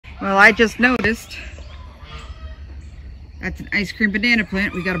Well, I just noticed that's an ice cream banana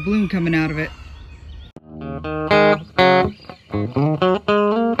plant. We got a bloom coming out of it.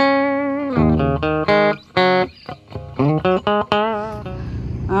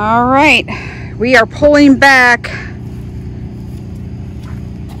 All right, we are pulling back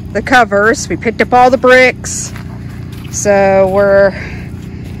the covers. We picked up all the bricks. So we're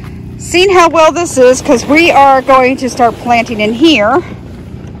seeing how well this is because we are going to start planting in here.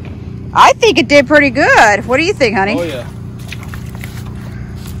 I think it did pretty good. What do you think, honey? Oh, yeah.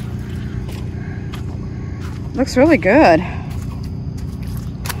 Looks really good.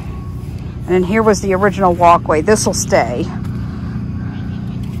 And then here was the original walkway. This will stay.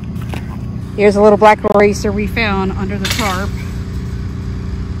 Here's a little black eraser we found under the tarp.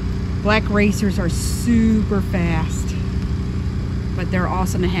 Black racers are super fast, but they're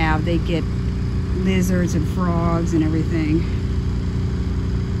awesome to have. They get lizards and frogs and everything.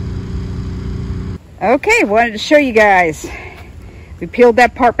 Okay, wanted to show you guys. We peeled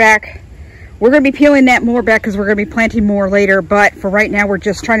that part back. We're going to be peeling that more back because we're going to be planting more later, but for right now we're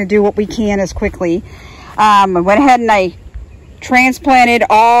just trying to do what we can as quickly. I went ahead and I transplanted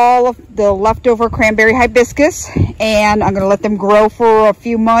all of the leftover cranberry hibiscus, and I'm going to let them grow for a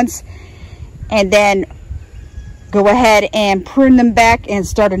few months and then go ahead and prune them back and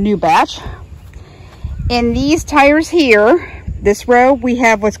start a new batch. In these tires here, this row, we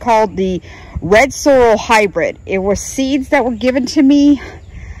have what's called the red sorrel hybrid. It was seeds that were given to me.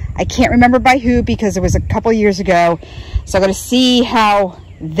 I can't remember by who because it was a couple years ago. So I'm going to see how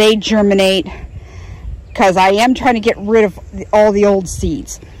they germinate because I am trying to get rid of all the old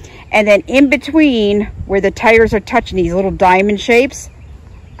seeds. And then in between where the tires are touching these little diamond shapes,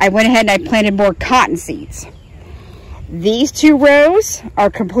 I went ahead and I planted more cotton seeds. These two rows are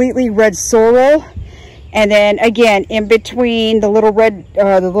completely red sorrel. And then again, in between the little red,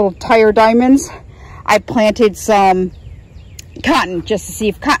 the little tire diamonds, I planted some cotton just to see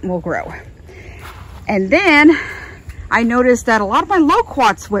if cotton will grow. And then I noticed that a lot of my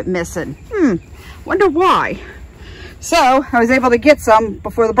loquats went missing. Wonder why. So I was able to get some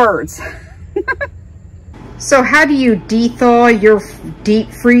before the birds. So how do you de-thaw your deep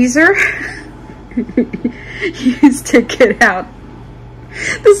freezer? You stick it out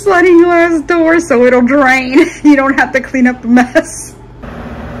the sliding glass door so it'll drain. You don't have to clean up the mess. All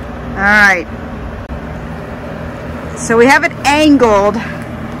right. So we have it angled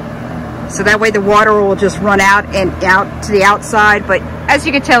so that way the water will just run out and out to the outside. But as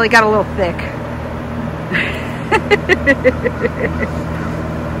you can tell, it got a little thick.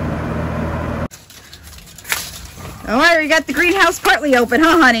 All right, we got the greenhouse partly open,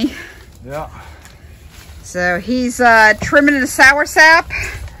 huh, honey? Yeah. So he's trimming the sour sap.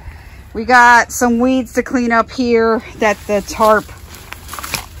 We got some weeds to clean up here that the tarp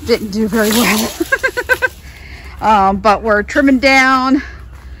didn't do very well. But we're trimming down.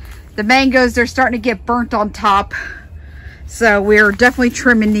 The mangoes, they're starting to get burnt on top. So we're definitely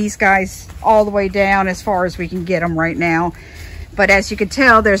trimming these guys all the way down as far as we can get them right now. But as you can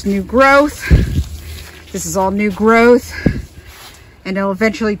tell, there's new growth. This is all new growth. And it'll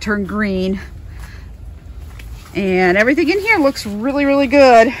eventually turn green. And everything in here looks really, really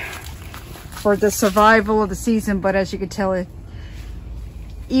good for the survival of the season. But as you can tell,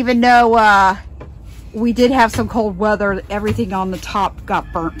 even though we did have some cold weather, everything on the top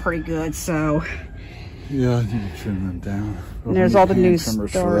got burnt pretty good. So yeah, I need to trim them down. and there's all the new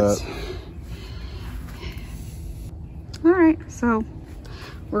starts. All right, so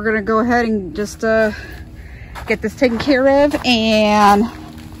we're gonna go ahead and just get this taken care of. And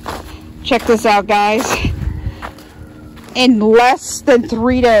check this out, guys. In less than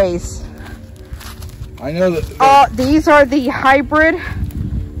 3 days. I know that. These are the hybrid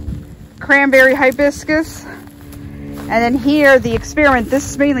cranberry hibiscus. And then here, the experiment, this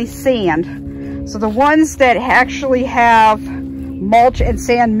is mainly sand. So the ones that actually have mulch and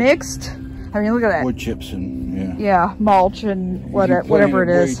sand mixed, I mean, look at that. Wood chips and, yeah, mulch and whatever it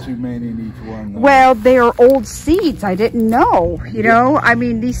is. Way too many in each one, though. Well, they are old seeds. I didn't know, you know. I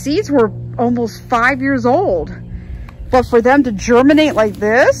mean, these seeds were almost 5 years old. But for them to germinate like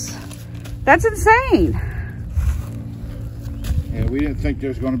this, that's insane. Yeah, we didn't think there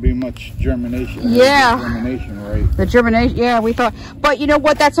was going to be much germination. Yeah. Germination rate. The germination, yeah, we thought. But you know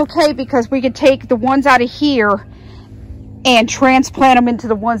what? That's okay because we could take the ones out of here and transplant them into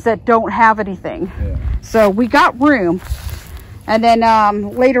the ones that don't have anything. Yeah. So we got room. And then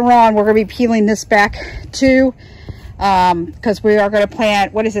later on, we're going to be peeling this back too. Because we are going to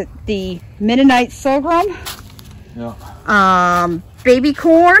plant, what is it? The Mennonite sorghum. Yeah. Baby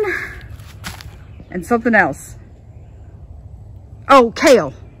corn and something else. Oh,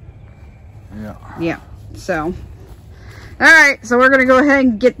 kale. Yeah. Yeah. So, all right. So we're gonna go ahead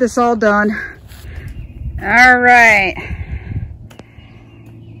and get this all done. All right.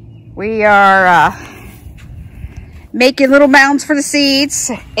 We are making little mounds for the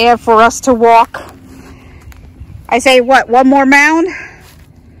seeds and for us to walk. I say what? One more mound?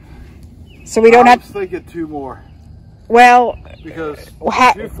 So we don't have. I was thinking 2 more. Well, because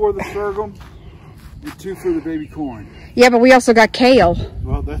 2 for the sorghum and 2 for the baby corn. Yeah, but we also got kale.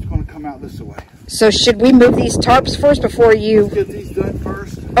 Well, that's going to come out this way. So should we move these tarps first before you? Let's get these done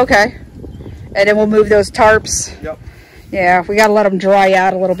first. Okay. And then we'll move those tarps. Yep. Yeah, we got to let them dry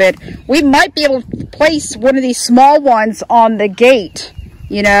out a little bit. We might be able to place one of these small ones on the gate,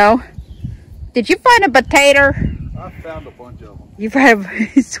 you know. Did you find a potato? I found a bunch of them. You have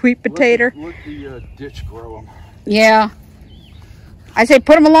a sweet potato? Let the ditch grow them. Yeah. I say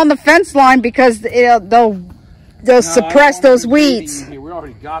put them along the fence line because they'll suppress those weeds. We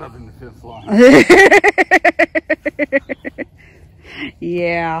already got them in the fence line.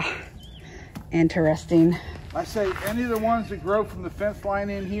 Yeah. Interesting. I say any of the ones that grow from the fence line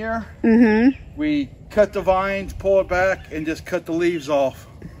in here, we cut the vines, pull it back, and just cut the leaves off.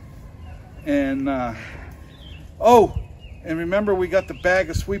 And oh, and remember we got the bag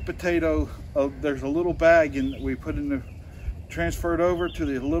of sweet potato. There's a little bag we put in the, transferred over to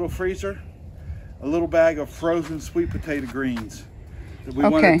the little freezer. A little bag of frozen sweet potato greens that we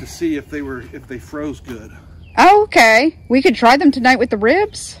wanted to see if they froze good. Oh, okay. We could try them tonight with the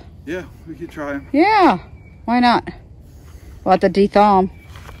ribs. Yeah, we could try them. Yeah, why not? We'll have to de-thaw them.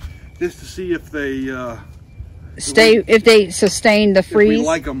 Just to see if they if they sustain the freeze. If we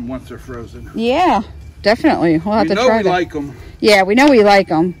like them once they're frozen. Yeah, definitely. We'll have to try them. We know we like them. Yeah, we know we like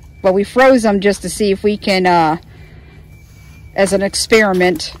them, but we froze them just to see if we can, as an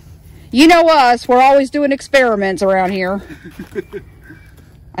experiment. You know us, we're always doing experiments around here.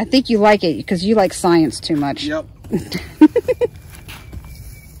 I think you like it because you like science too much. Yep.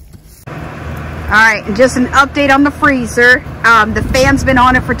 All right, and just an update on the freezer. The fan's been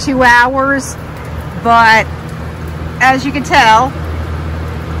on it for 2 hours, but as you can tell,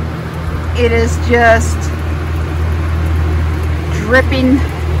 it is just dripping,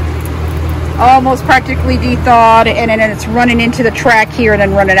 almost practically de-thawed, and then it's running into the track here and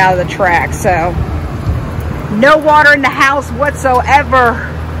then running out of the track. So no water in the house whatsoever.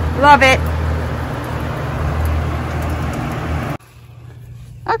 Love it.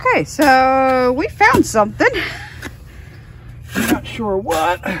 Okay, so we found something. Not sure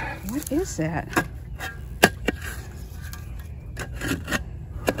what. What is that?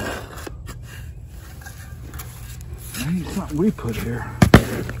 Maybe something we put here.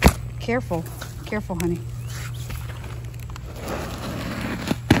 Careful. Careful, honey.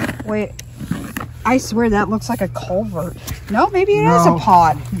 Wait. I swear that looks like a culvert. No, maybe it is a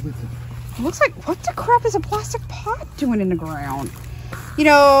pot. It looks like, what the crap is a plastic pot doing in the ground? You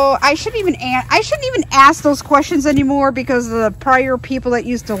know, I shouldn't even ask those questions anymore because the prior people that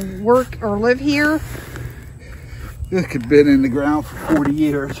used to work or live here. This could have been in the ground for 40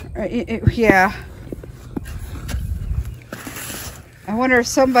 years. Yeah. I wonder if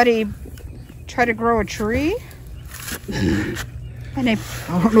somebody tried to grow a tree. And I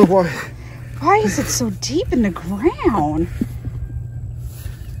don't know why. Why is it so deep in the ground?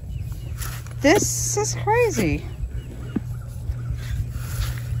 This is crazy.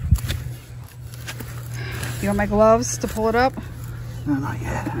 You want my gloves to pull it up? No, not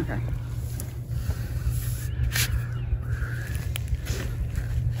yet. Okay.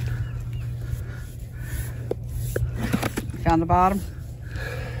 You found the bottom?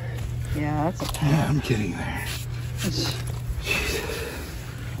 Yeah, that's a Yeah, I'm getting there.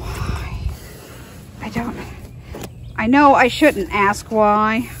 Why? I know I shouldn't ask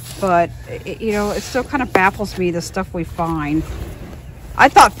why, but you know, it still kind of baffles me, the stuff we find. I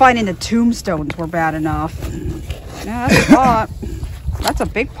thought finding the tombstones were bad enough. Yeah, that's a pot. That's a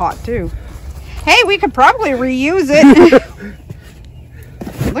big pot too. Hey, we could probably reuse it.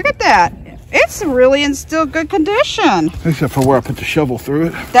 Look at that. It's really in still good condition. Except for where I put the shovel through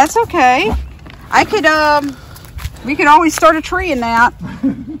it. That's okay. I could, we could always start a tree in that.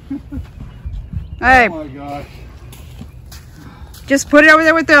 Hey. Oh my gosh. Just put it over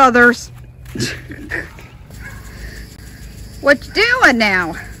there with the others. What you doing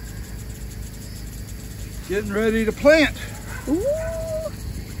now? Getting ready to plant. Ooh.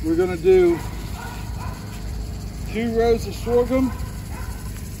 We're gonna do 2 rows of sorghum,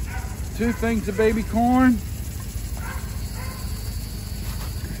 2 things of baby corn,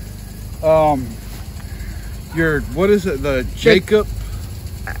 what is it, the Jacob?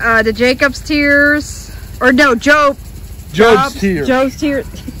 The Jacob's tears, or no, Job's tears. Tears.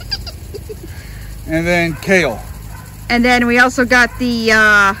 And then kale. And then we also got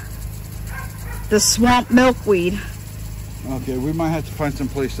the swamp milkweed. Okay, we might have to find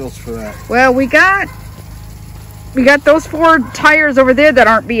someplace else for that. Well, we got those 4 tires over there that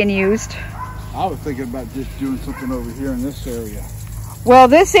aren't being used. I was thinking about just doing something over here in this area. Well,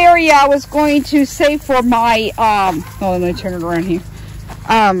 this area I was going to save for my oh, let me turn it around here.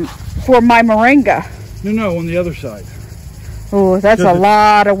 For my moringa. No, on the other side. Oh, that's a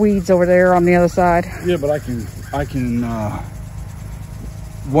lot of weeds over there on the other side. Yeah, but I can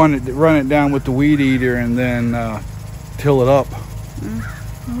run it down with the weed eater and then till it up.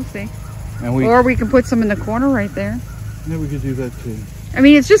 We'll see. And or we can put some in the corner right there. Yeah, we could do that too. I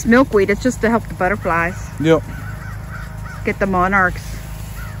mean, it's just milkweed. It's just to help the butterflies. Yep. Get the monarchs.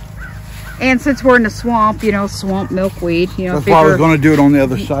 And since we're in the swamp, you know, swamp milkweed, you know. That's why I was going to do it on the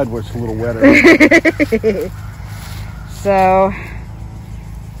other side where it's a little wetter. So.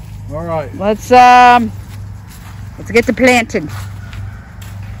 All right. Let's get to planting.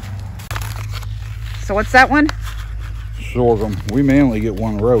 So what's that one? Sorghum. We may only get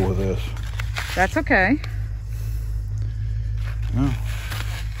 1 row with this. That's okay. Oh.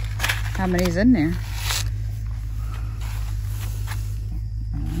 How many's in there?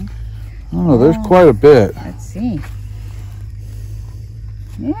 Oh, there's quite a bit. Let's see.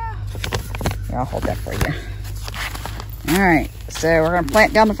 Yeah. Here, I'll hold that for you. All right. So we're going to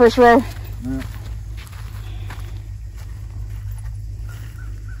plant down the first row. Yeah.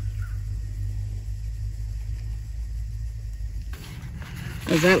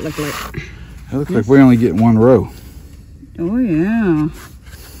 What does that look like? It looks like we're only getting 1 row. Oh, yeah.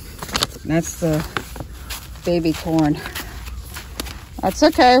 That's the baby corn. That's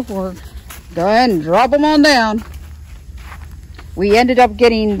okay. We'll go ahead and drop them on down. We ended up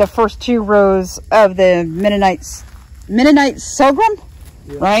getting the first 2 rows of the Mennonite sorghum,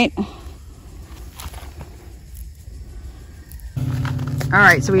 yeah. Right? All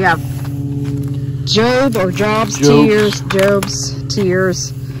right, so we have Jobs, 2 years, Jobs, 2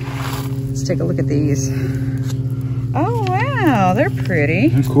 years. Let's take a look at these. Oh, wow, they're pretty.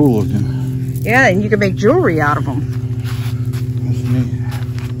 They're cool looking. Yeah, and you can make jewelry out of them. That's neat.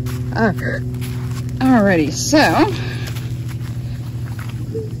 Alrighty, so.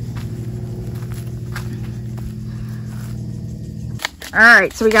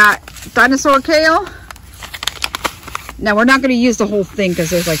 Alright, so we got dinosaur kale. Now, we're not going to use the whole thing because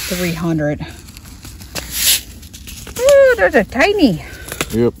there's like 300. Ooh, those are tiny.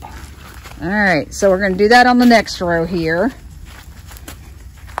 Yep. Alright, so we're going to do that on the next row here.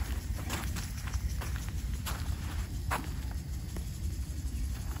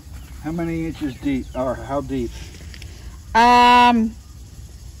 How many inches deep, or how deep?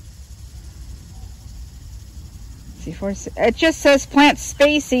 See, it just says plant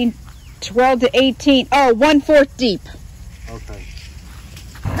spacing 12 to 18. Oh, 1/4 deep. Okay.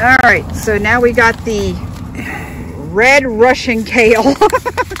 All right, so now we got the red Russian kale.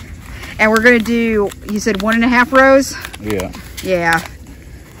 And we're gonna do, you said 1.5 rows? Yeah. Yeah.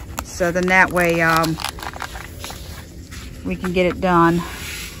 So then that way we can get it done.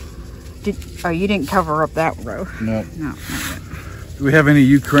 Oh, you didn't cover up that row. No. No, not yet. Do we have any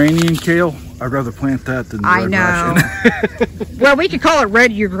Ukrainian kale? I'd rather plant that than the red Russian. Well, we could call it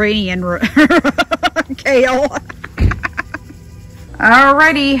red Ukrainian kale.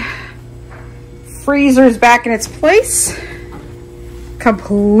 Alrighty. Freezer's back in its place.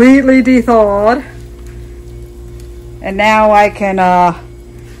 Completely thawed. And now I can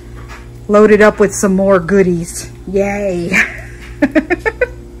load it up with some more goodies. Yay.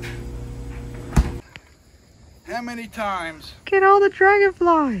 How many times? Get all the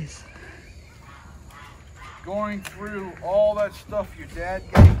dragonflies. Going through all that stuff your dad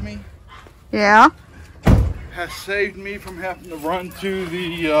gave me. Yeah. Has saved me from having to run to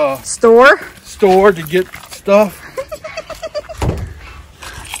the store to get stuff.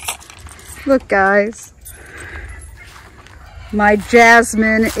 Look, guys. My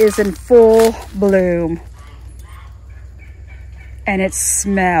jasmine is in full bloom. And it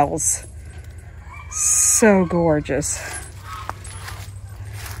smells so gorgeous.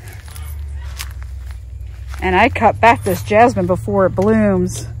 And I cut back this jasmine before it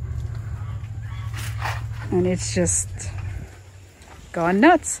blooms. And it's just gone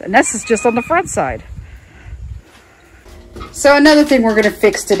nuts. And this is just on the front side. So another thing we're going to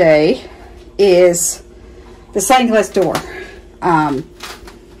fix today is the sliding glass door.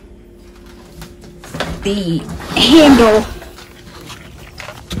 The handle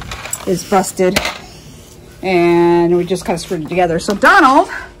is busted. And we just kind of screwed it together. So Donald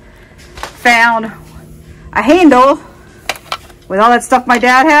found a handle with all that stuff my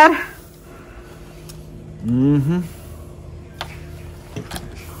dad had. Mm-hmm.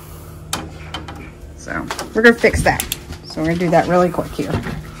 So we're gonna fix that. So we're gonna do that really quick here.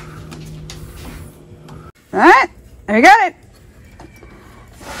 All right, there we got it.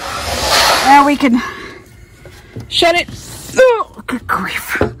 Now we can shut it. Oh, good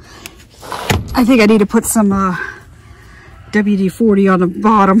grief. I think I need to put some WD-40 on the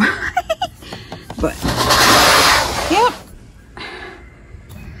bottom. But, yep.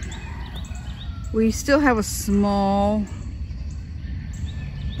 We still have a small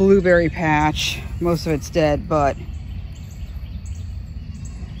blueberry patch. Most of it's dead, but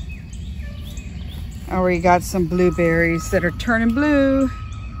I already got some blueberries that are turning blue.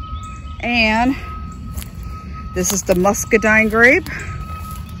 And this is the muscadine grape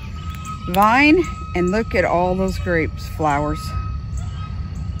vine, and look at all those grapes, flowers.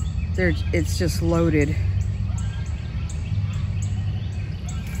 It's just loaded.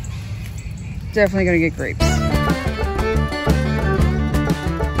 Definitely gonna get grapes.